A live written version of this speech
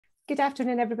Good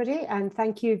afternoon, everybody, and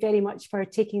thank you very much for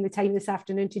taking the time this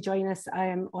afternoon to join us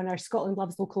on our Scotland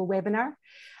Loves Local webinar.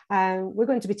 We're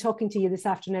going to be talking to you this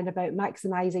afternoon about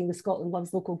maximising the Scotland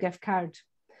Loves Local gift card.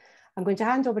 I'm going to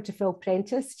hand over to Phil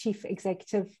Prentice, Chief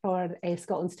Executive for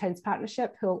Scotland's Towns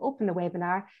Partnership, who will open the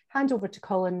webinar, hand over to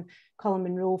Colin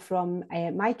Monroe from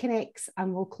MyConnex,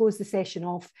 and we'll close the session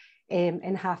off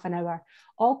in half an hour.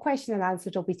 All question and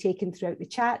answers will be taken throughout the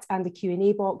chat and the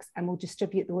Q&A box, and we'll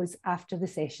distribute those after the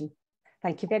session.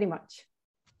 Thank you very much.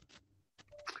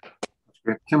 That's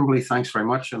great. Kimberly, thanks very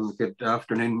much, and good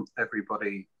afternoon,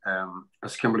 everybody.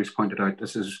 As Kimberly's pointed out,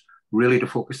 this is really to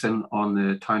focus in on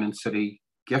the Town and City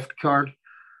gift card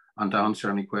and to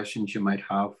answer any questions you might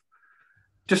have.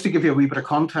 Just to give you a wee bit of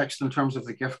context in terms of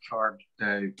the gift card,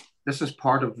 this is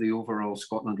part of the overall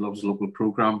Scotland Loves Local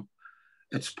programme.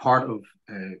 It's part of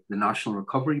the National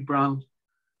Recovery brand.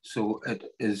 So it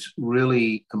is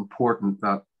really important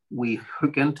that we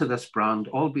hook into this brand,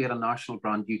 albeit a national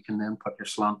brand, you can then put your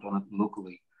slant on it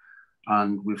locally.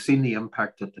 And we've seen the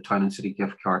impact that the Town and City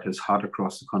gift card has had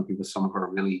across the country with some of our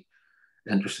really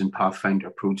interesting Pathfinder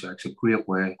projects. A great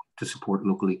way to support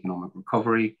local economic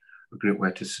recovery, a great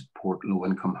way to support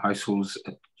low-income households,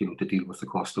 to deal with the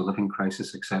cost of living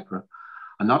crisis, etc.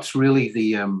 And that's really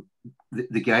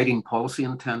the guiding policy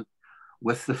intent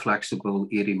with the flexible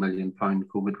 £80 million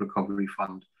COVID recovery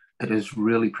fund. It is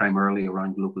really primarily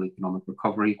around local economic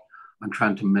recovery and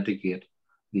trying to mitigate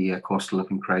the cost of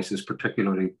living crisis,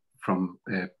 particularly from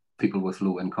people with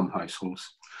low income households.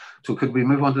 So could we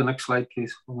move on to the next slide,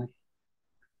 please?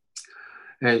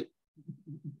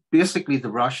 Basically,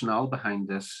 the rationale behind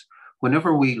this,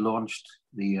 whenever we launched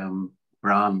the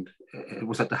brand, it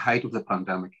was at the height of the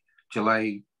pandemic,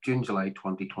 June, July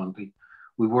 2020.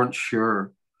 We weren't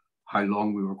sure how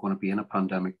long we were going to be in a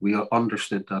pandemic. We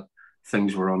understood that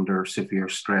things were under severe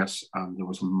stress and there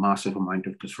was a massive amount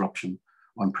of disruption,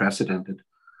 unprecedented.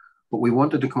 But we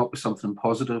wanted to come up with something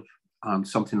positive and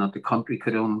something that the country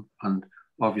could own. And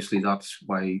obviously that's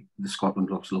why the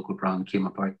Scotland Loves Local brand came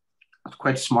about. It's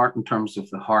quite smart in terms of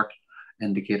the heart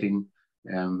indicating,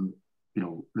 the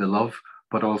love,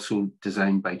 but also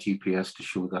designed by GPS to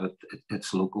show that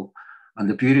it's local. And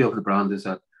the beauty of the brand is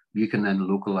that you can then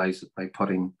localize it by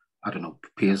putting,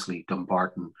 Paisley,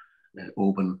 Dumbarton,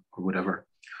 Oban, or whatever.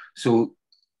 So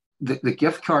the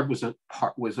gift card was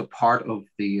a part of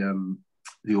the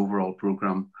overall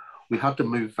program. We had to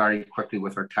move very quickly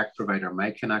with our tech provider,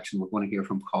 MyConnex, and we're going to hear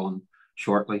from Colin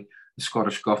shortly. The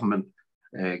Scottish Government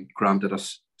granted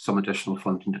us some additional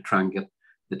funding to try and get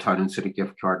the Town and City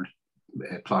gift card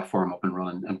platform up and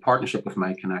running in partnership with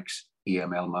MyConnex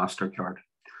EML MasterCard.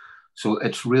 So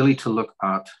it's really to look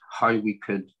at how we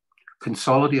could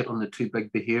consolidate on the two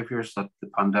big behaviours that the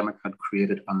pandemic had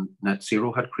created and net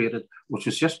zero had created, which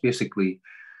was just basically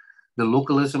the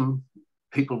localism.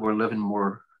 People were living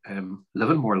more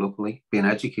locally, being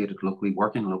educated locally,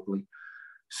 working locally.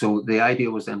 So the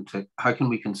idea was then to how can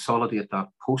we consolidate that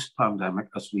post-pandemic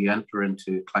as we enter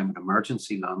into climate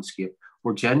emergency landscape,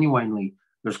 where genuinely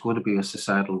there's going to be a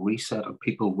societal reset and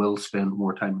people will spend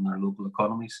more time in their local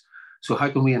economies. So how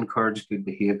can we encourage good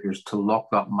behaviours to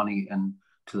lock that money in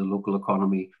to the local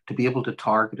economy, to be able to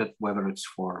target it, whether it's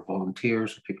for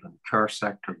volunteers, or people in the care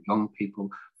sector, young people,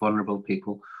 vulnerable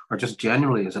people, or just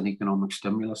generally as an economic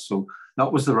stimulus. So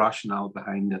that was the rationale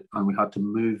behind it. And we had to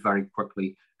move very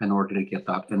quickly in order to get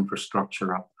that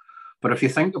infrastructure up. But if you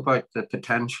think about the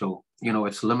potential,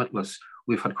 it's limitless.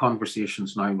 We've had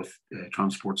conversations now with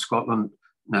Transport Scotland,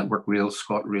 Network Rail,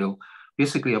 ScotRail,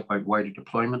 basically about wider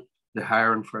deployment, the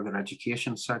higher and further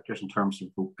education sectors in terms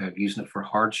of using it for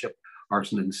hardship, or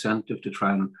as an incentive to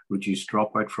try and reduce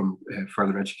dropout from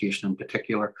further education in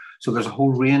particular. So there's a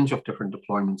whole range of different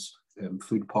deployments,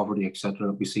 food poverty, etc.,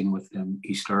 that we've seen with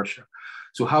East Ayrshire.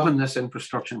 So having this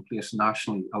infrastructure in place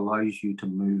nationally allows you to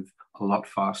move a lot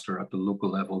faster at the local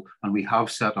level. And we have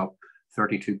set up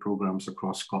 32 programmes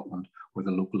across Scotland where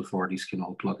the local authorities can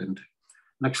all plug into.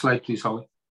 Next slide, please, Holly.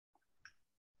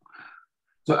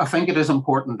 So I think it is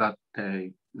important that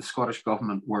the Scottish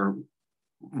Government were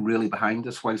really behind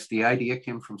this. Whilst the idea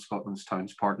came from Scotland's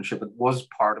Towns Partnership, it was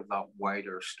part of that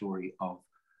wider story of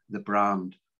the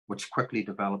brand, which quickly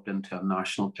developed into a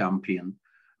national campaign.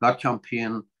 That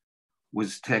campaign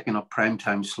was taking up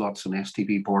primetime slots on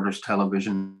STV Borders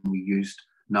television. We used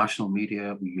national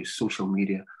media, we used social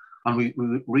media, and we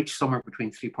reached somewhere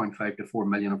between 3.5 to 4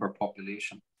 million of our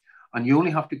population. And you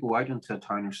only have to go out into a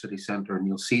town or city centre and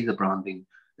you'll see the branding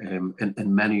in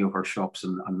many of our shops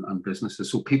and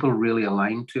businesses. So people really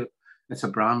align to it. It's a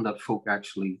brand that folk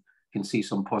actually can see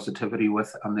some positivity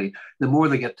with, and the more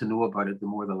they get to know about it, the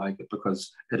more they like it,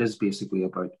 because it is basically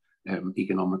about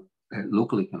economic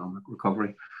local economic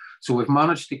recovery. So we've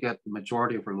managed to get the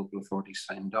majority of our local authorities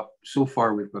signed up. So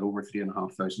far, we've got over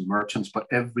 3,500 merchants, but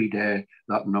every day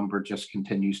that number just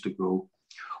continues to grow.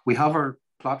 We have our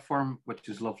platform, which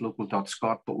is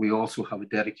lovelocal.scot, but we also have a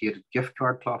dedicated gift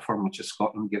card platform, which is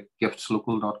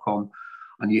scotlandgiftslocal.com.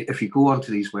 And if you go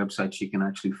onto these websites, you can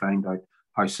actually find out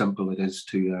how simple it is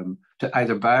to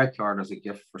either buy a card as a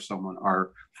gift for someone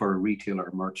or for a retailer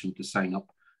or merchant to sign up.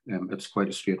 It's quite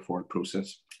a straightforward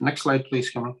process. Next slide, please,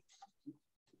 Cameron.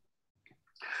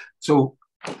 So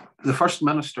the First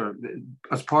Minister,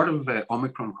 as part of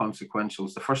Omicron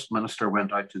consequentials, the First Minister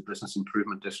went out to the Business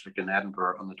Improvement District in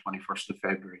Edinburgh on the 21st of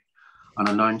February and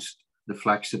announced the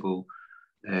flexible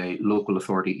local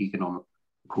authority economic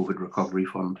COVID recovery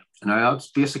fund. Now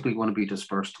that's basically going to be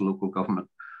dispersed to local government,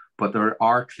 but there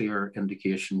are clear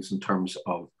indications in terms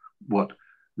of what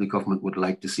the government would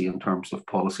like to see in terms of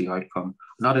policy outcome.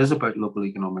 And that is about local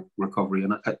economic recovery.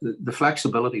 And the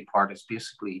flexibility part is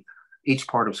basically each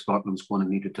part of Scotland's going to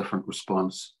need a different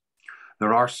response.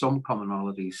 There are some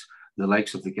commonalities, the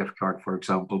likes of the gift card, for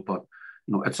example, but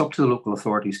it's up to the local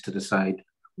authorities to decide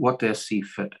what they see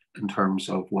fit in terms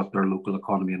of what their local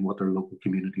economy and what their local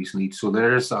communities need. So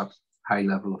there is that high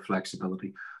level of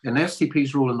flexibility. And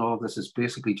STP's role in all of this is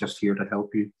basically just here to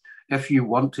help you. If you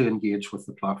want to engage with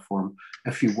the platform,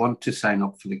 if you want to sign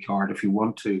up for the card, if you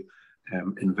want to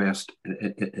invest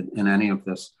in any of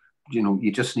this,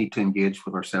 you just need to engage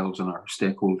with ourselves and our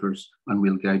stakeholders, and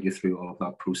we'll guide you through all of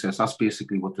that process. That's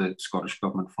basically what the Scottish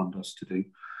Government fund us to do.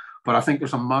 But I think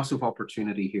there's a massive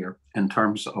opportunity here in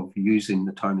terms of using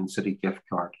the town and city gift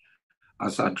card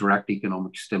as a direct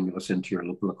economic stimulus into your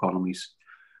local economies.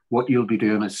 What you'll be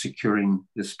doing is securing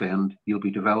the spend. You'll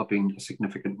be developing a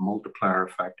significant multiplier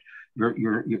effect.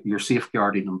 You're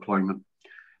safeguarding employment.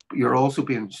 But you're also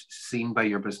being seen by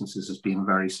your businesses as being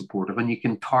very supportive, and you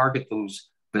can target those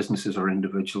businesses or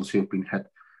individuals who have been hit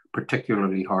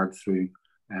particularly hard through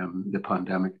the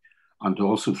pandemic and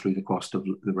also through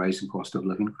the rising cost of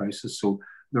living crisis. So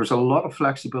there's a lot of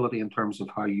flexibility in terms of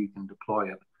how you can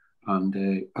deploy it.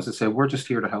 And as I said, we're just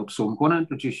here to help. So I'm going to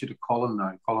introduce you to Colin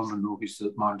now. Colin Monroe, who's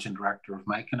the Managing Director of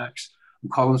MyConnects.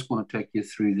 And Colin's going to take you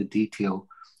through the detail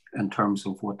in terms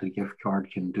of what the gift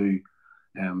card can do.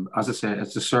 As I said,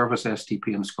 it's a service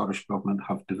STP and Scottish Government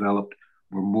have developed.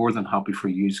 We're more than happy for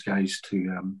you guys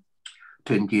to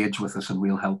engage with us, and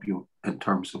we'll help you in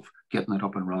terms of getting it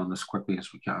up and running as quickly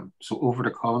as we can. So over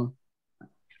to Colin.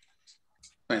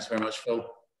 Thanks very much, Phil.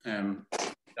 Good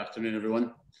afternoon,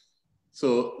 everyone.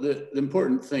 So the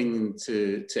important thing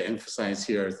to emphasise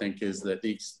here, I think, is that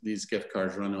these gift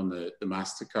cards run on the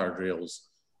MasterCard rails,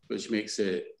 which makes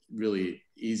it really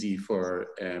easy for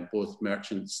both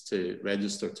merchants to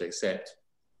register to accept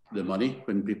the money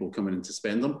when people come in to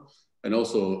spend them, and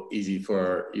also easy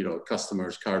for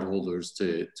customers, cardholders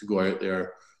to go out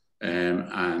there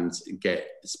and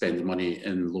spend the money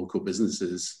in local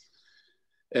businesses.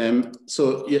 And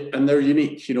they're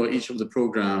unique. Each of the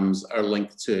programs are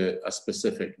linked to a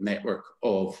specific network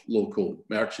of local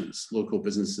merchants, local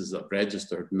businesses that have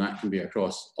registered, and that can be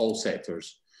across all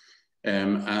sectors.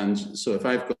 And so if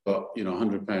I've got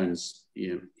 £100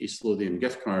 East Lothian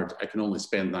gift card, I can only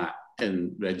spend that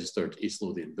in registered East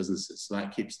Lothian businesses. So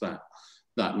that keeps that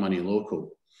money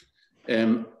local.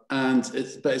 But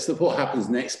it's what happens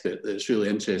next bit that's really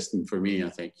interesting for me, I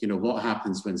think. What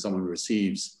happens when someone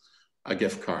receives a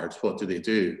gift card? What do they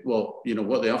do? Well,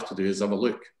 what they have to do is have a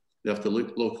look. They have to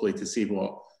look locally to see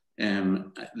what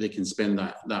they can spend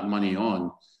that money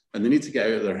on. And they need to get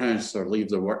out of their house or leave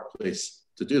their workplace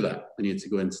to do that. They need to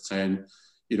go into town,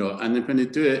 and then when they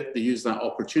do it, they use that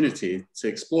opportunity to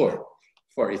explore.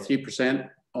 43%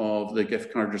 of the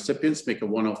gift card recipients make a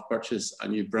one-off purchase a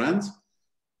new brand.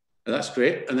 And that's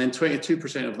great. And then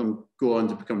 22% of them go on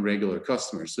to become regular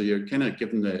customers. So you're kind of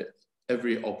given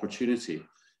every opportunity,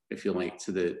 if you like,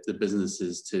 to the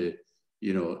businesses to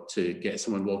get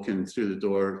someone walking through the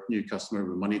door, new customer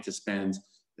with money to spend.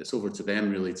 It's over to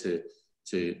them really to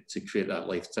create that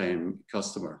lifetime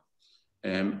customer.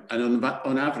 And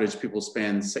on average, people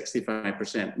spend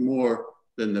 65% more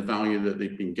than the value that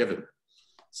they've been given.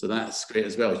 So that's great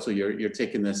as well. So you're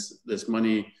taking this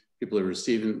money, people are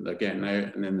receiving, they're getting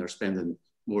out, and then they're spending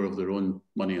more of their own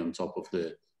money on top of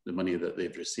the money that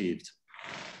they've received.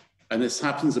 And this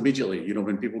happens immediately.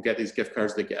 When people get these gift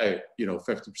cards, they get out.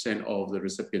 50% of the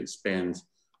recipients spend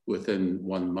within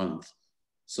 1 month.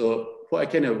 So what I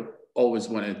kind of always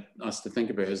wanted us to think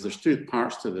about is there's two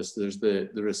parts to this. There's the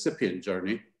recipient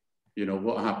journey.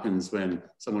 What happens when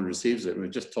someone receives it? And we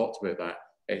just talked about that: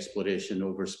 exploration,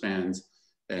 overspend,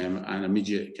 and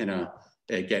immediate kind of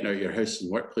getting out of your house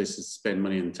and workplaces to spend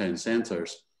money in town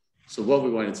centres. So what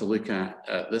we wanted to look at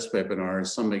this webinar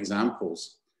is some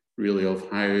examples really of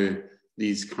how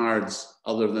these cards,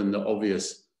 other than the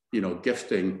obvious,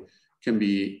 gifting,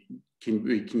 we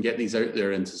can get these out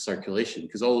there into circulation,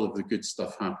 because all of the good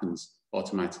stuff happens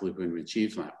automatically when we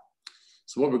achieve that.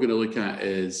 So what we're going to look at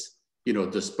is,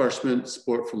 disbursement,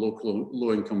 support for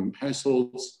low-income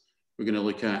households. We're going to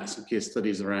look at some case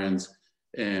studies around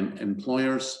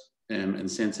employers,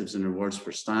 incentives and rewards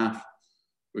for staff.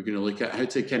 We're going to look at how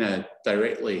to kind of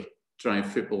directly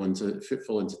drive footfall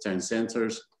into town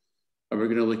centres. And we're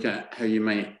going to look at how you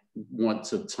might want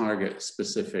to target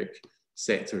specific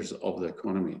sectors of the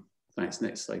economy. Thanks.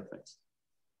 Next slide, thanks.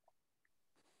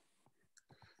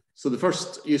 So the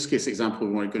first use case example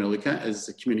we're going to look at is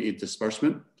the community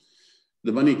disbursement.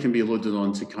 The money can be loaded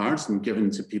onto cards and given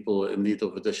to people in need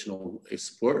of additional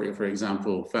support. For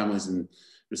example, families in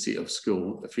receipt of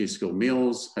free school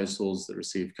meals, households that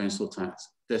receive council tax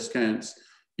discounts,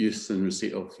 youth in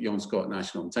receipt of Young Scot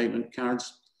National Entitlement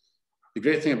cards. The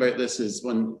great thing about this is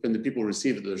when the people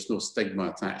receive it, there's no stigma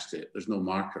attached to it. There's no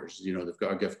markers. They've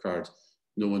got a gift card.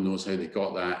 No one knows how they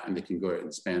got that, and they can go out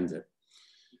and spend it.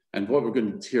 And what we're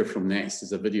going to hear from next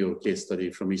is a video case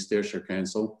study from East Ayrshire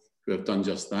Council, who have done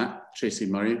just that. Tracy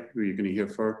Murray, who you're going to hear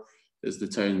for, is the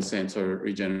Town Centre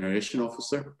Regeneration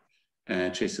Officer.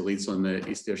 Tracy leads on the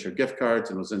East Ayrshire gift card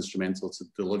and was instrumental to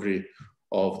the delivery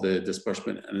of the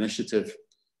disbursement initiative.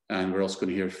 And we're also going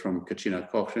to hear from Katrina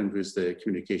Cochrane, who's the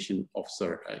Communication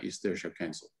Officer at East Ayrshire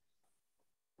Council.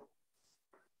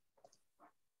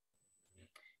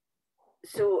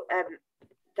 So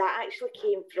that actually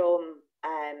came from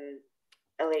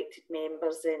elected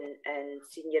members and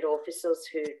senior officers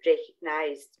who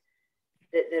recognised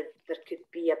that there could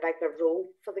be a bigger role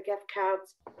for the gift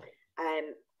cards,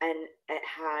 and it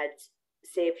had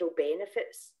several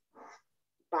benefits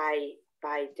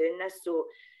by doing this. So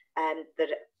there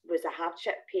was a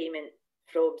hardship payment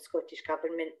from Scottish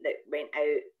Government that went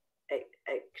out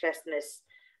at Christmas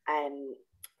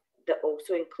that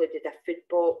also included a food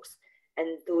box,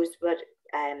 and those were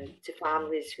to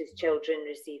families whose children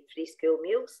received free school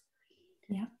meals.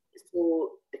 Yeah.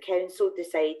 So the council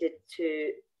decided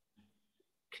to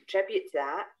contribute to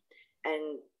that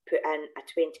and put in a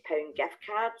 £20 gift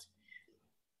card.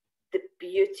 The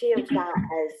beauty of that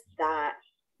is that,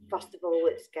 first of all,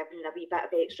 it's given a wee bit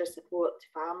of extra support to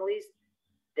families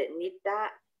that need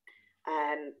that.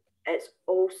 It's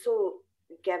also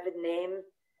given them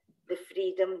the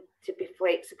freedom to be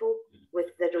flexible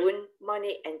with their own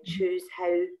money and choose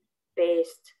how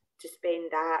best to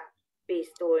spend that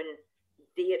based on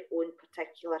their own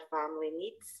particular family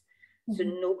needs. So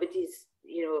nobody's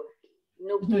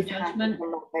handing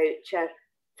them a voucher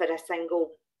for a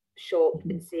single shop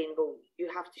and saying, well, you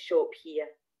have to shop here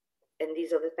and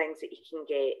these are the things that you can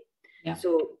get. Yeah.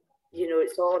 So,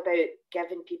 it's all about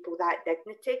giving people that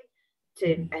dignity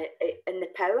to and the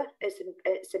power.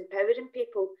 It's empowering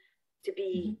people to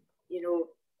be,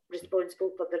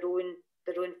 responsible for their own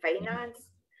finance.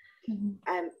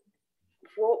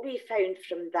 What we found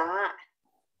from that,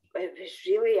 it was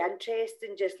really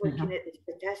interesting, just looking at the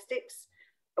statistics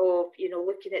of,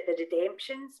 looking at the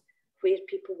redemptions where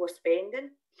people were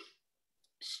spending.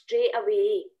 Straight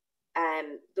away,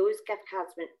 those gift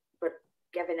cards were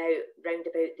given out round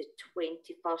about the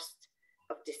 21st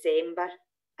of December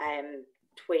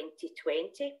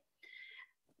 2020.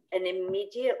 And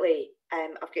immediately,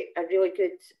 I've got a really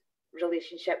good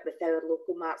relationship with our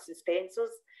local Marks and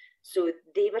Spencers. So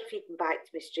they were feeding back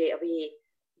to me straight away.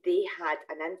 They had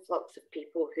an influx of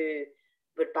people who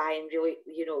were buying really,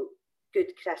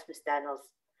 good Christmas dinners.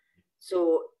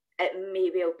 So it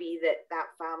may well be that that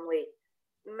family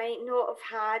might not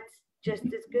have had just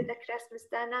as good a Christmas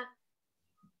dinner,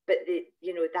 but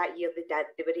that year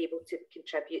they were able to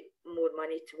contribute more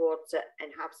money towards it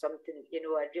and have something,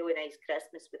 a really nice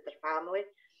Christmas with their family.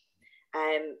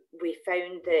 We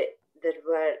found that there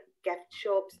were gift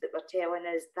shops that were telling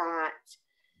us that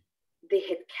they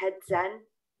had kids in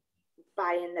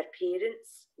buying their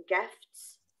parents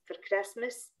gifts for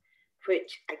Christmas,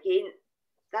 which again,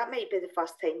 that might be the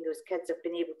first time those kids have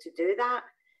been able to do that.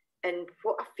 And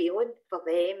what a feeling for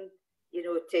them,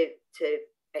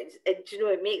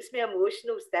 it makes me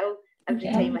emotional still every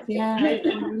time I think about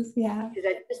that. Yeah. Because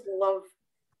I just love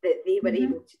that they were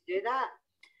able to do that.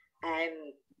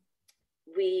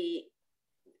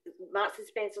 Marks and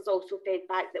Spencers also fed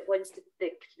back that once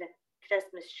the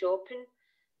Christmas shopping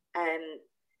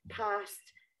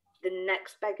passed, the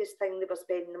next biggest thing they were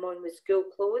spending them on was school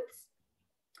clothes.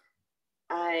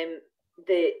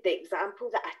 The example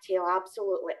that I tell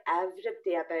absolutely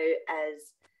everybody about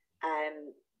is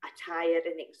a tyre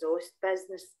and exhaust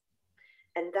business.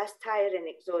 And this tyre and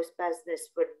exhaust business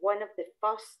were one of the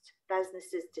first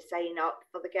businesses to sign up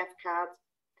for the gift card.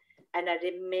 And I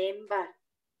remember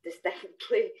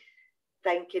distinctly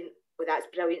thinking, well, that's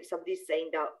brilliant, somebody's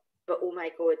signed up, but oh my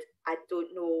God, I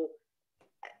don't know,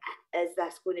 is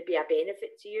this going to be a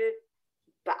benefit to you?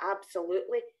 But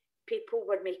absolutely, people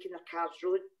were making their cars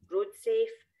road safe.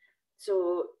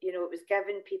 So, you know, it was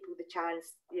giving people the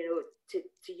chance, you know,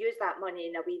 to use that money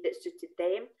in a way that suited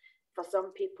them. For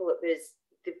some people, it was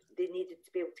they needed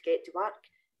to be able to get to work.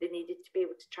 They needed to be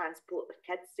able to transport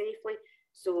their kids safely.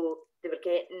 So they were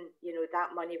getting, you know,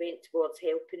 that money went towards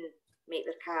helping make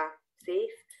their car safe.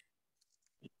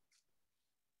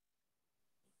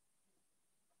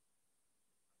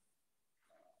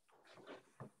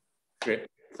 Great.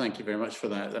 Thank you very much for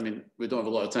that. I mean, we don't have a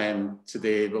lot of time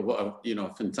today, but what a, you know,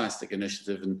 a fantastic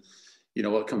initiative. And, you know,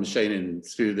 what comes shining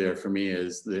through there for me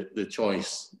is the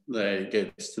choice that it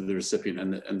gives to the recipient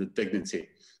and the dignity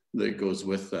that goes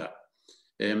with that.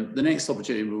 The next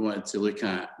opportunity we wanted to look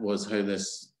at was how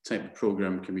this type of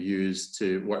program can be used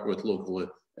to work with local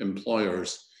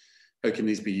employers. How can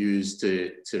these be used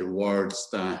to reward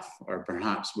staff or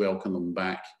perhaps welcome them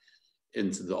back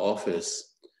into the office?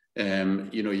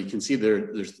 You know, you can see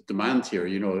there's demand here.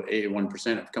 You know,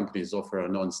 81% of companies offer a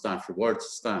non-staff reward to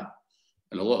staff,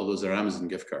 and a lot of those are Amazon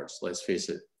gift cards, let's face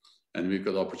it. And we've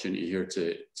got the opportunity here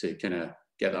to kind of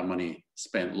get that money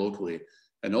spent locally.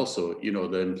 And also, you know,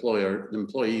 the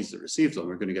employees that receive them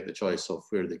are going to get the choice of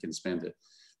where they can spend it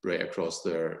right across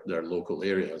their local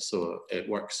area. So it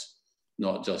works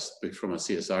not just from a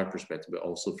CSR perspective, but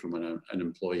also from an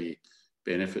employee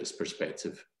benefits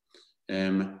perspective.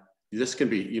 This can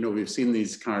be, you know, we've seen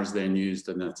these cards then used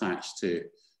and attached to,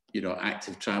 you know,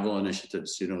 active travel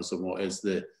initiatives, you know, so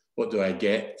what do I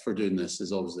get for doing this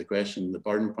is always the question. The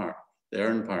burn part, the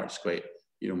earn part is quite,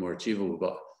 you know, more achievable,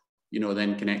 but, you know,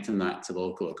 then connecting that to the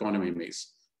local economy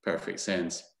makes perfect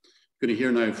sense. I'm going to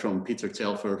hear now from Peter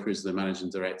Telfer, who's the Managing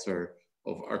Director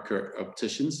of Urquhart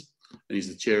Opticians, and he's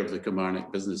the Chair of the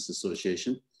Kilmarnock Business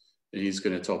Association. And he's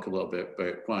going to talk a little bit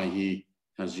about why he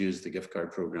has used the gift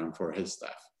card program for his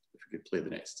staff. If we could play the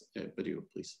next video,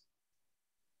 please.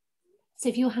 So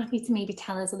if you're happy to maybe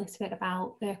tell us a little bit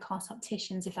about Urquhart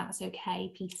Opticians, if that's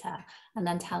okay, Peter, and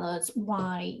then tell us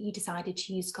why you decided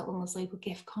to use Scotland's local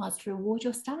gift cards to reward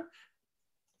your staff.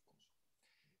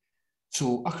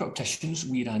 So Urquhart Opticians,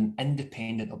 we're an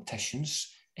independent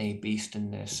opticians based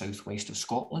in the southwest of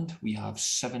Scotland. We have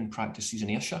 7 practices in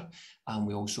Ayrshire, and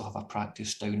we also have a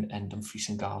practice down in Dumfries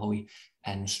and Galloway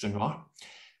in Stranraer.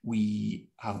 We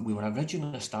were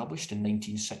originally established in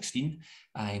 1916.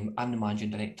 I'm the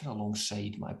managing director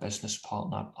alongside my business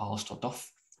partner, Alistair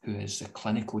Duff, who is the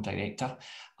clinical director,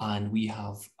 and we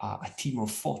have a team of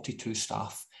 42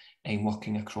 staff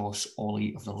working across all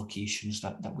 8 of the locations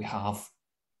that we have.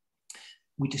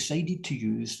 We decided to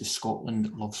use the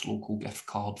Scotland Loves Local gift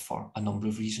card for a number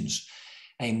of reasons.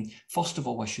 First of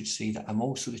all, I should say that I'm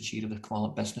also the chair of the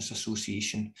Kilmarnock Business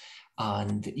Association,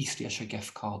 and the East Ayrshire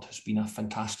gift card has been a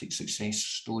fantastic success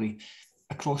story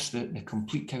across the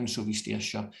complete council of East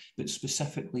Ayrshire, but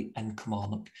specifically in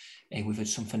Kilmarnock. We've had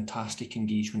some fantastic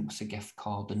engagement with the gift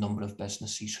card, the number of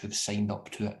businesses who've signed up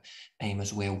to it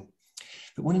as well.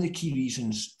 But one of the key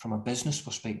reasons from a business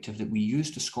perspective that we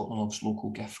use the Scotland Loves Local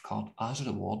gift card as a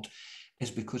reward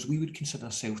is because we would consider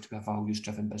ourselves to be a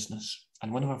values-driven business.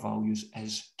 And one of our values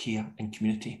is care and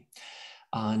community.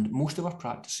 And most of our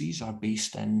practices are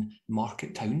based in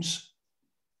market towns,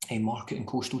 market and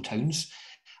coastal towns.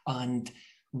 And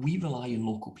we rely on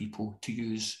local people to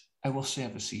use our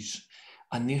services.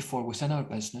 And therefore, within our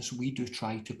business, we do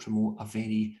try to promote a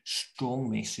very strong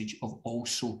message of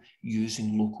also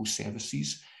using local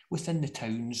services within the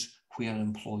towns where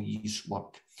employees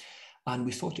work. And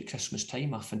we thought at Christmas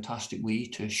time a fantastic way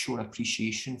to show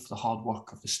appreciation for the hard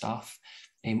work of the staff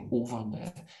over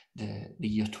the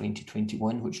year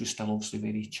 2021, which was still obviously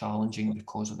very challenging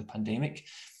because of the pandemic.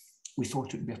 We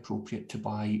thought it would be appropriate to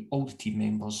buy all the team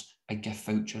members a gift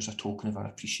voucher as a token of our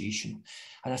appreciation.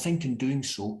 And I think in doing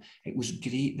so, it was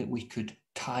great that we could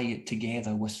tie it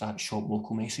together with that shop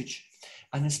local message.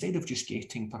 And instead of just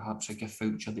getting perhaps a gift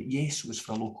voucher that, yes, was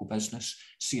for a local business,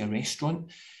 say a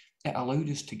restaurant, it allowed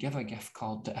us to give a gift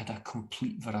card that had a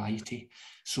complete variety.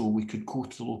 So we could go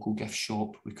to the local gift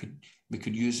shop, we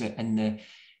could use it in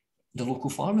the local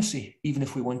pharmacy. Even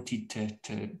if we wanted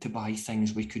to buy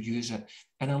things, we could use it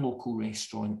in a local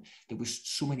restaurant. There was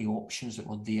so many options that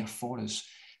were there for us.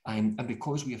 And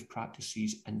because we have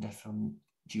practices in different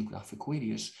geographical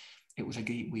areas, it was a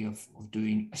great way of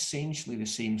doing essentially the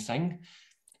same thing,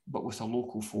 but with a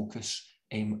local focus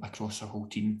across our whole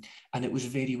team. And it was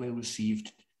very well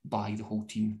received by the whole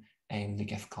team the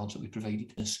gift cards that we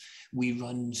provided is we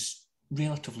run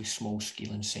relatively small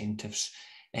scale incentives.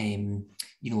 You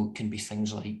know, it can be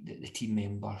things like the team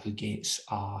member who gets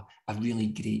a really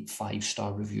great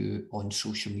 5-star review on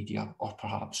social media, or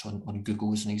perhaps on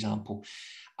Google as an example.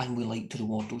 And we like to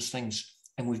reward those things.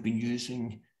 And we've been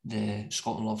using the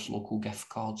Scotland Loves Local gift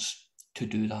cards to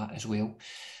do that as well.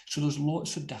 So there's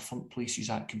lots of different places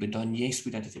that could be done. Yes,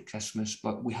 we did it at Christmas,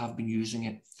 but we have been using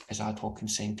it as ad hoc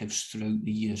incentives throughout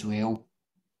the year as well.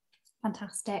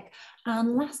 Fantastic.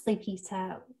 And lastly,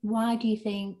 Peter, why do you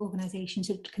think organisations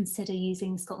should consider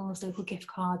using Scotland Loves Local gift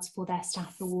cards for their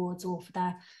staff rewards or for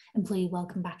their employee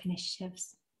welcome back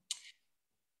initiatives?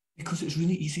 Because it's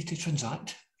really easy to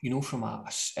transact. You know, from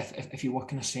if you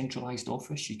work in a centralised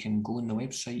office, you can go on the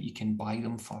website, you can buy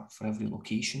them for every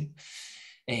location.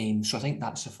 So I think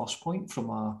that's the first point.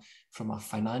 From a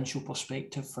financial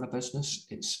perspective for a business,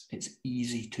 it's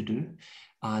easy to do,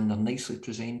 and they're nicely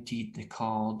presented. The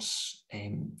cards,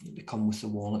 they come with the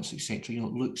wallets, etc. You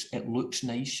know, it looks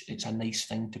nice. It's a nice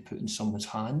thing to put in someone's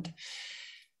hand.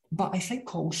 But I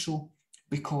think also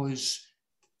because,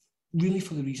 really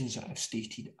for the reasons that I've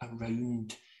stated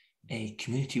around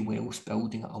community wealth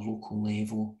building at a local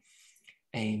level,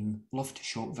 love to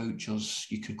shop vouchers,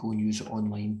 you could go and use it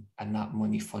online, and that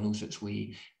money funnels its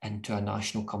way into a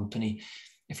national company.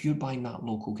 If you're buying that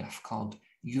local gift card,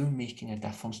 you're making a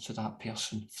difference to that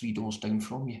person 3 doors down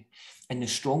from you. And the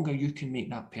stronger you can make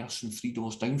that person 3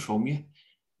 doors down from you,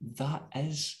 that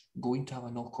is going to have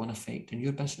a knock-on effect in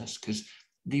your business, because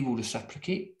they will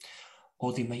reciprocate,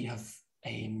 or they might have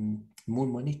more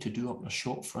money to do up their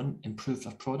shop front, improve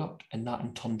their product, and that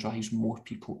in turn drives more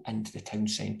people into the town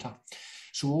centre.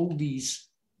 So all these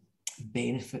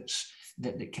benefits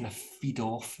that kind of feed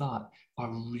off that are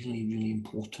really, really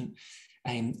important.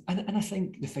 And I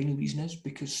think the final reason is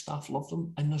because staff love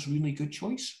them and there's really good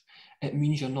choice. It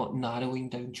means you're not narrowing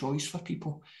down choice for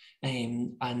people,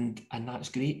 and that's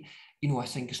great. You know, I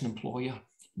think as an employer,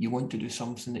 you want to do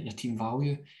something that your team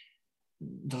value.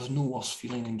 There's no worse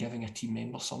feeling than giving a team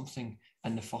member something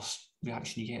and the first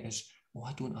reaction you get is, oh,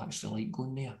 I don't actually like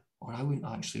going there, or I wouldn't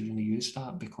actually really use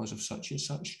that because of such and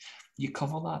such. You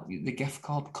cover that. The gift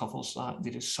card covers that.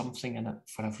 There is something in it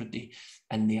for everybody,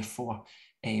 and therefore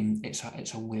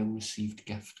it's a well-received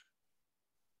gift.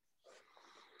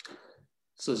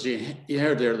 So as you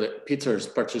heard there that Peter's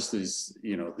purchased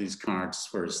these cards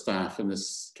for his staff, and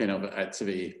this kind of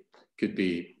activity could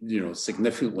be,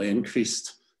 significantly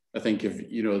increased. I think if,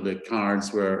 the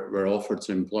cards were offered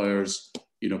to employers,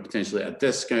 potentially at a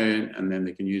discount, and then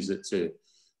they can use it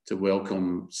to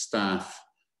welcome staff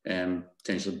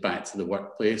potentially back to the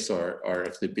workplace, or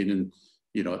if they've been in,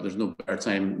 there's no better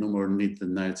time, no more need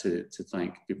than now to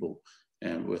thank people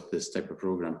with this type of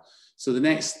program. So the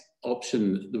next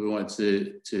option that we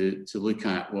wanted to look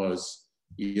at was,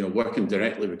 working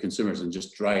directly with consumers and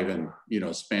just driving,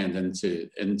 spend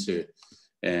into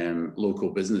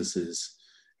local businesses.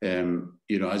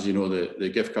 As you know, the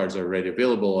gift cards are already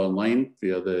available online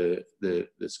via the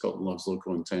Scotland Loves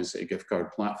Local and Town City gift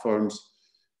card platforms.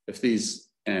 If these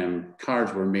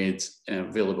cards were made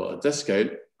available at a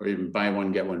discount, or even buy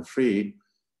one, get one free,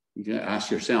 you can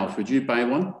ask yourself, would you buy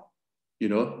one?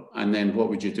 And then what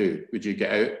would you do? Would you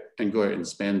get out and go out and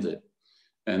spend it?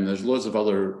 And there's loads of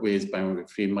other ways buy one,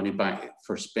 get free, money back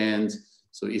for spend.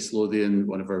 So East Lothian,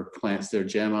 one of our clients there,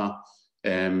 Gemma,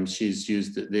 they've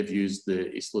used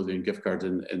the East Lothian gift card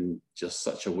in just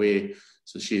such a way.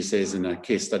 So she says in a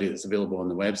case study that's available on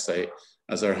the website,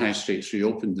 as our high streets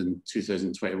reopened in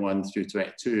 2021 through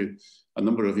 22, a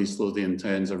number of East Lothian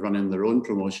towns are running their own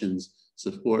promotions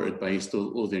supported by East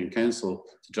Lothian Council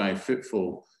to drive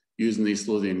footfall using the East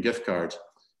Lothian gift card.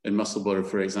 In Musselburgh,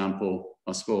 for example,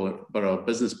 Musselburgh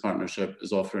Business Partnership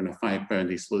is offering a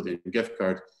 £5 East Lothian gift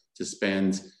card to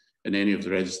spend in any of the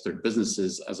registered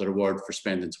businesses as a reward for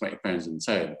spending £20 in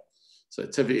town. So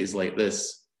activities like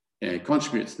this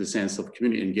contribute to the sense of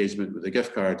community engagement with the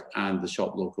gift card and the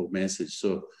shop local message.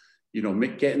 So,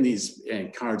 getting these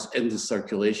cards into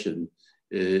circulation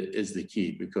is the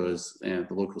key, because the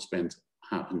local spend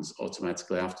happens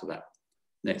automatically after that.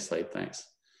 Next slide, thanks.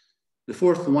 The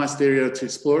fourth and last area to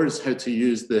explore is how to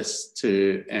use this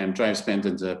to drive spend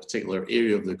into a particular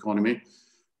area of the economy.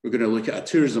 We're going to look at a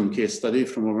tourism case study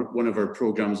from one of our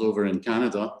programs over in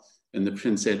Canada, in the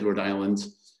Prince Edward Island.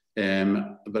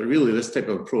 But really, this type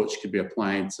of approach could be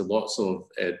applied to lots of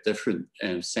different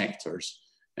sectors.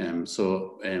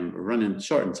 So we're running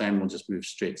short in time, we'll just move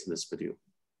straight to this video.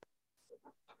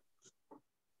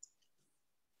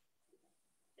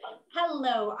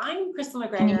 Hello, I'm Crystal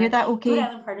McGregor, Can you hear that okay? Food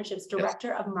Island Partnerships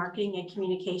Director of Marketing and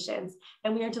Communications.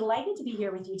 And we are delighted to be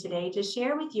here with you today to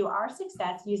share with you our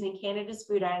success using Canada's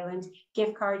Food Island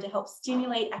gift card to help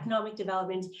stimulate economic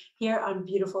development here on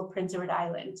beautiful Prince Edward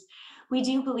Island. We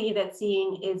do believe that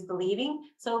seeing is believing,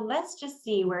 so let's just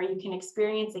see where you can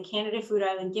experience a Canada Food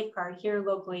Island gift card here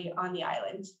locally on the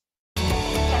island.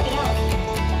 Check it out.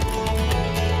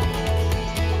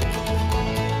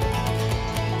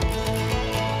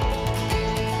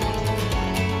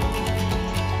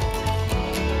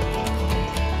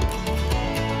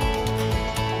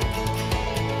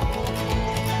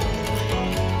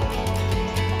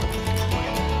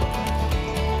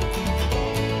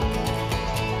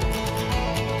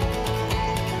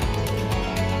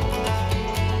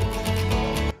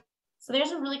 So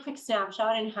there's a really quick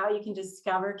snapshot on how you can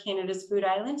discover Canada's Food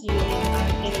Island using our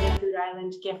Canada Food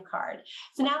Island gift card.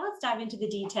 So now let's dive into the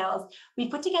details. We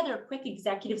put together a quick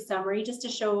executive summary just to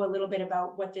show a little bit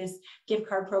about what this gift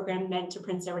card program meant to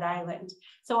Prince Edward Island.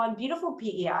 So on beautiful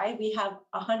PEI, we have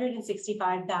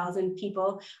 165,000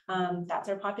 people. That's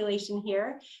our population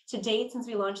here. To date, since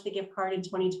we launched the gift card in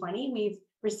 2020, we've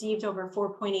received over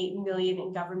 4.8 million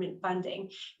in government funding.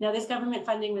 Now, this government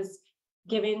funding was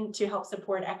given to help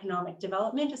support economic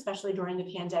development, especially during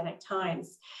the pandemic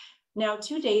times. Now,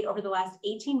 to date, over the last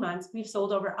 18 months, we've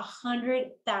sold over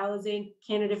 100,000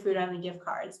 Canada Food Island gift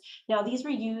cards. Now, these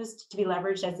were used to be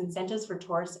leveraged as incentives for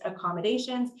tourist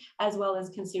accommodations, as well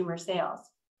as consumer sales.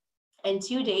 And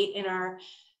to date, in our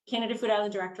Canada Food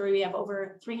Island directory, we have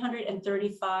over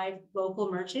 335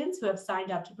 local merchants who have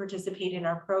signed up to participate in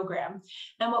our program.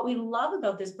 And what we love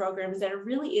about this program is that it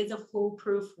really is a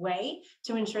foolproof way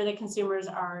to ensure that consumers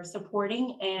are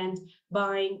supporting and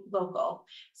buying local.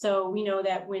 So we know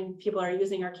that when people are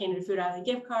using our Canada Food Island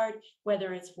gift card,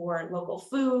 whether it's for local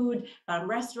food,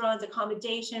 restaurants,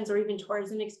 accommodations, or even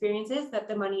tourism experiences, that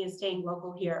the money is staying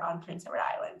local here on Prince Edward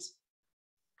Island.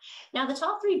 Now, the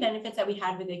top three benefits that we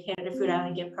had with the Canada Food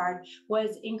Island gift card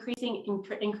was increasing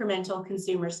incremental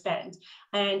consumer spend.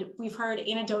 And we've heard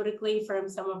anecdotally from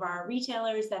some of our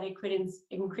retailers that it could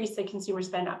increase the consumer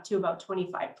spend up to about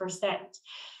 25%.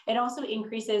 It also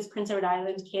increases Prince Edward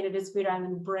Island, Canada's Food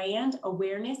Island brand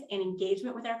awareness and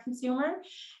engagement with our consumer.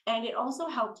 And it also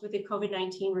helped with the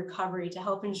COVID-19 recovery to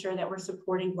help ensure that we're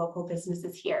supporting local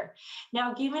businesses here.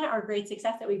 Now, given our great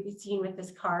success that we've seen with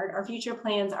this card, our future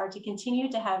plans are to continue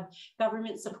to have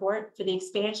government support for the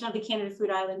expansion of the Canada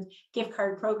Food Island gift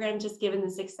card program, just given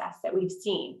the success that we've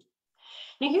seen.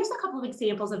 Now, here's a couple of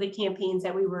examples of the campaigns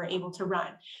that we were able to run.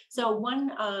 So one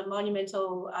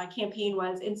monumental campaign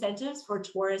was incentives for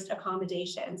tourist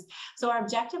accommodations. So our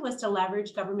objective was to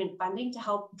leverage government funding to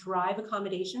help drive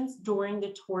accommodations during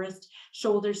the tourist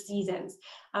shoulder seasons.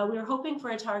 We were hoping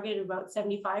for a target of about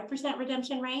 75%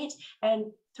 redemption rate, and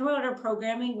throughout our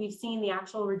programming, we've seen the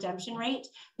actual redemption rate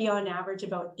be on average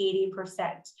about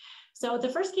 80%. So the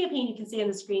first campaign you can see on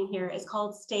the screen here is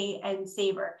called Stay and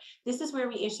Savor. This is where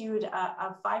we issued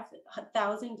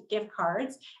 5,000 gift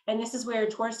cards, and this is where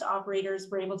tourist operators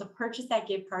were able to purchase that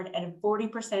gift card at a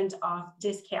 40% off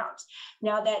discount.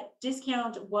 Now, that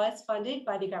discount was funded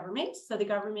by the government, so the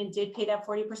government did pay that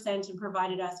 40% and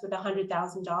provided us with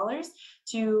 $100,000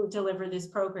 to deliver this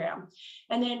program.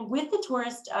 And then with the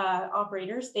tourist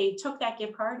operators, they took that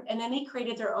gift card and then they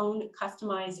created their own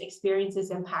customized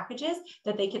experiences and packages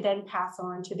that they could then pass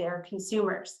on to their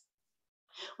consumers.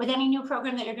 With any new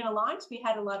program that you're going to launch, we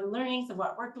had a lot of learnings of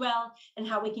what worked well and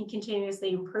how we can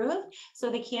continuously improve. So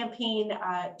the campaign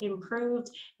improved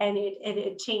and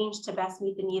it changed to best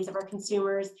meet the needs of our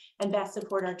consumers and best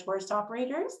support our tourist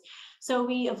operators. So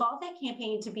we evolved that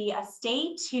campaign to be a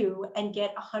stay to and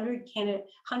get $100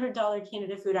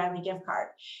 Canada Food Island gift card.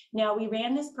 Now, we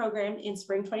ran this program in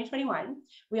spring 2021.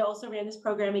 We also ran this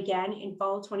program again in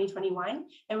fall 2021,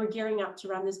 and we're gearing up to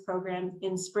run this program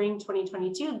in spring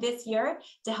 2022 this year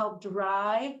to help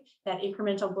drive that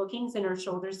incremental bookings in our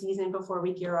shoulder season before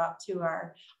we gear up to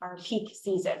our peak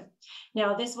season.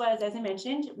 Now, this was, as I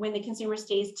mentioned, when the consumer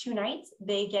stays 2 nights,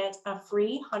 they get a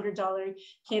free $100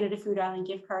 Canada Food Island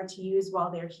gift card to use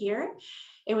while they're here.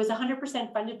 It was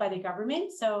 100% funded by the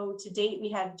government. So to date, we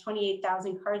had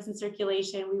 28,000 cards in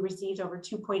circulation. We received over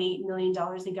 $2.8 million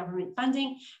in government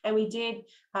funding. And we did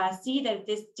see that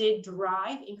this did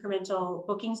drive incremental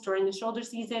bookings during the shoulder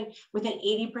season with an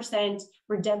 80%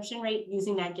 redemption rate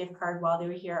using that gift card while they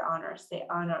were here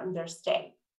on their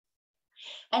stay.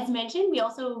 As mentioned, we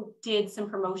also did some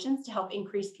promotions to help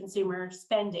increase consumer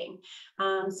spending.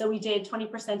 So we did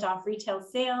 20% off retail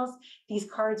sales. These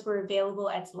cards were available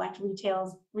at select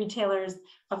retailers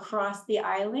across the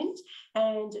island,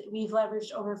 and we've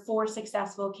leveraged over 4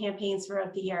 successful campaigns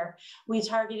throughout the year. We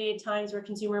targeted times where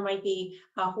consumer might be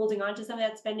holding on to some of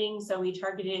that spending, so we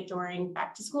targeted it during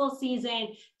back to school season.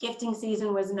 Gifting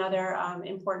season was another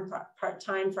important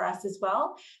time for us as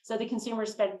well. So the consumer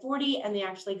spent $40 and they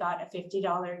actually got a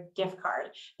 $50 gift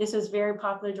card. This was very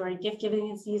popular during gift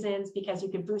giving seasons because you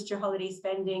could boost your holiday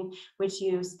spending, which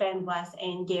you spend less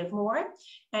and give more.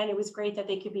 And it was great that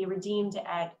they could be redeemed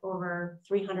at over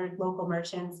 300 local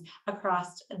merchants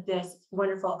across this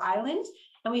wonderful island.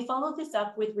 And we followed this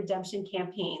up with redemption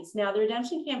campaigns. Now, the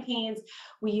redemption campaigns,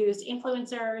 we used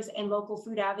influencers and local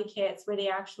food advocates where they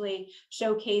actually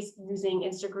showcased using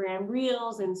Instagram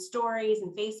Reels and stories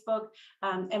and Facebook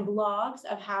and blogs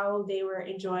of how they were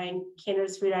enjoying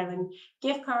Canada's Food Island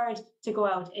gift card to go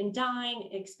out and dine,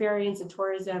 experience a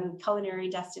tourism culinary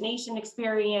destination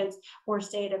experience, or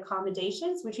stay at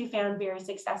accommodations, which we found very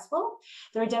successful.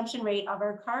 The redemption rate of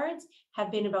our cards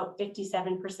have been about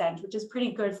 57%, which is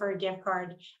pretty good for a gift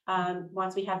card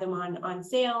once we have them on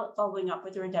sale, following up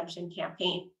with a redemption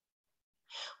campaign.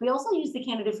 We also use the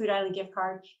Canada Food Island gift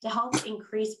card to help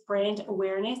increase brand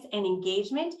awareness and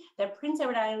engagement that Prince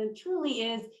Edward Island truly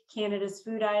is Canada's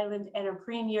food island and a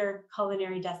premier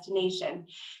culinary destination.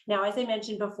 Now, as I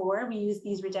mentioned before, we use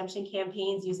these redemption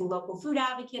campaigns using local food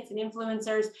advocates and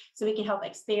influencers so we can help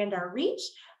expand our reach,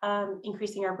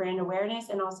 increasing our brand awareness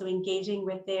and also engaging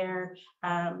with their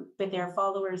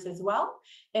followers as well.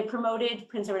 It promoted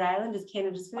Prince Edward Island as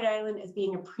Canada's food island as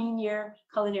being a premier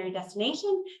culinary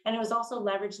destination, and it was also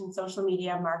leveraged in social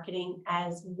media marketing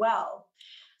as well.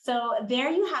 So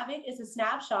there you have it, is a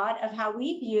snapshot of how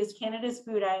we've used Canada's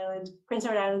Food Island, Prince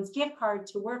Edward Island's gift card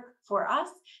to work for us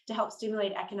to help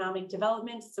stimulate economic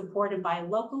development, supported by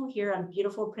local here on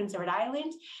beautiful Prince Edward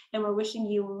Island. And we're wishing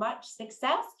you much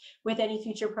success with any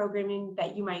future programming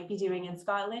that you might be doing in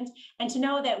Scotland. And to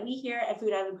know that we here at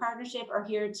Food Island Partnership are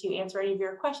here to answer any of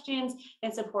your questions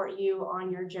and support you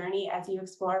on your journey as you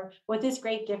explore what this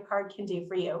great gift card can do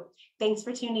for you. Thanks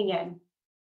for tuning in.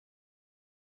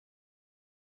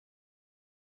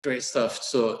 Great stuff.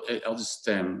 So I'll just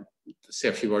say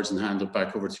a few words and hand it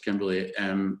back over to Kimberly.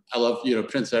 I love,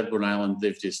 Prince Edward Island.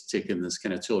 They've just taken this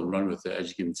kind of tool and run with it, as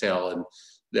you can tell, and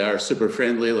they are super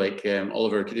friendly, like all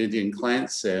of our Canadian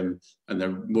clients, and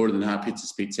they're more than happy to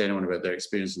speak to anyone about their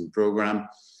experience in the program.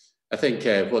 I think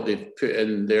what they've put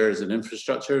in there is an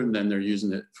infrastructure, and then they're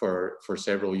using it for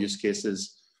several use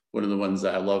cases. One of the ones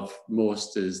that I love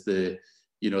most is the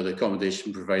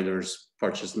accommodation providers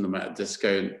purchasing them at a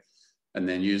discount, and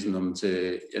then using them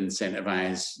to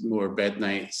incentivize more bed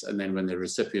nights. And then when the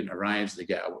recipient arrives, they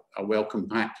get a welcome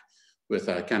pack with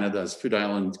a Canada's Food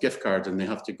Island gift card, and they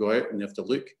have to go out and they have to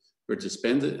look where to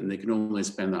spend it, and they can only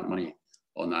spend that money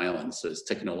on the island. So it's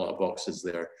ticking a lot of boxes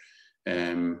there.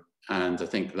 And I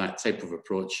think that type of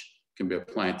approach can be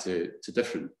applied to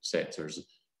different sectors.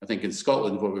 I think in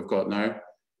Scotland, what we've got now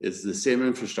is the same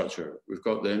infrastructure. We've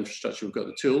got the infrastructure, we've got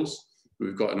the tools,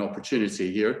 we've got an opportunity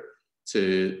here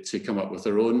to come up with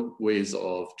our own ways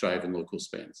of driving local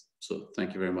spend. So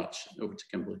thank you very much. Over to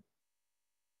Kimberly.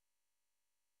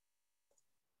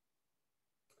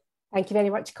 Thank you very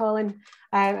much, Colin.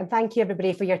 And thank you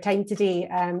everybody for your time today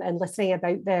and listening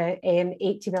about the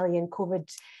 80 million COVID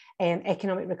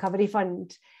Economic Recovery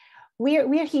Fund.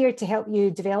 We're here to help you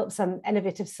develop some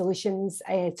innovative solutions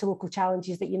to local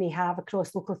challenges that you may have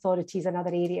across local authorities and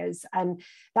other areas. And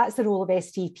that's the role of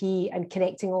STP and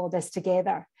connecting all of this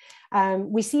together.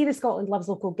 We see the Scotland Loves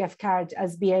Local gift card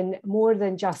as being more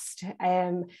than just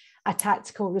a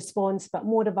tactical response, but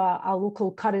more of a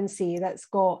local currency that's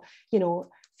got,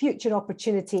 future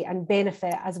opportunity and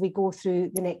benefit as we go through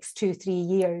the next 2-3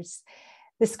 years.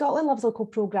 The Scotland Loves Local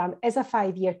programme is a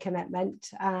 5-year commitment.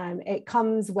 It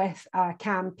comes with a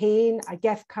campaign, a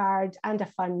gift card and a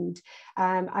fund.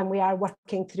 And we are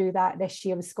working through that this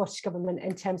year with Scottish Government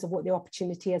in terms of what the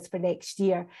opportunity is for next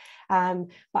year. But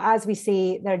as we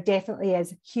say, there definitely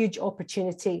is huge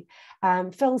opportunity.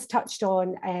 Phil's touched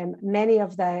on many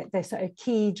of the sort of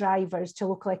key drivers to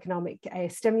local economic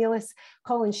stimulus.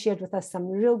 Colin shared with us some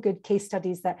real good case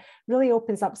studies that really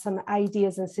opens up some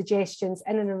ideas and suggestions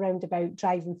in and around about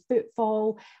driving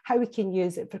footfall, how we can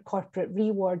use it for corporate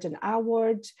reward and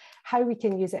award, how we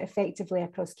can use it effectively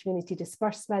across community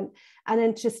disbursement, and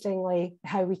interestingly,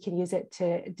 how we can use it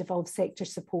to devolve sector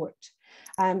support.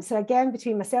 So again,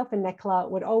 between myself and Nicola,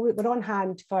 we're on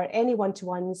hand for any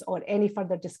one-to-ones or any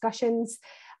further discussions.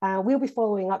 We'll be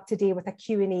following up today with a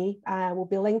Q&A. We'll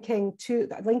be linking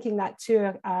that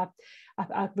to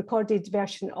a recorded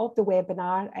version of the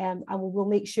webinar, and we will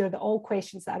make sure that all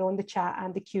questions that are on the chat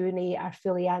and the Q&A are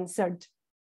fully answered.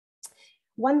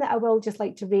 One that I will just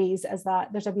like to raise is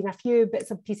that there's been a few bits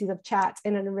and pieces of chat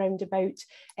in and around about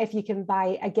if you can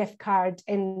buy a gift card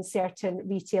in certain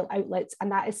retail outlets,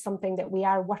 and that is something that we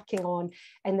are working on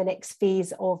in the next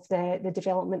phase of the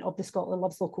development of the Scotland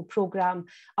Loves Local programme,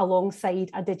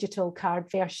 alongside a digital card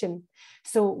version.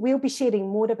 So we'll be sharing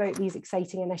more about these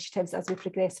exciting initiatives as we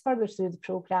progress further through the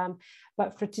programme.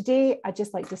 But for today, I'd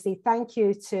just like to say thank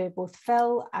you to both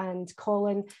Phil and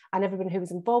Colin and everyone who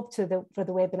was involved for the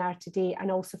webinar today,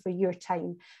 and also for your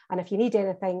time. And if you need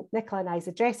anything, Nicola and I's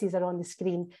addresses are on the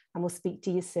screen, and we'll speak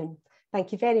to you soon.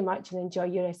 Thank you very much, and enjoy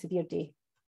your rest of your day.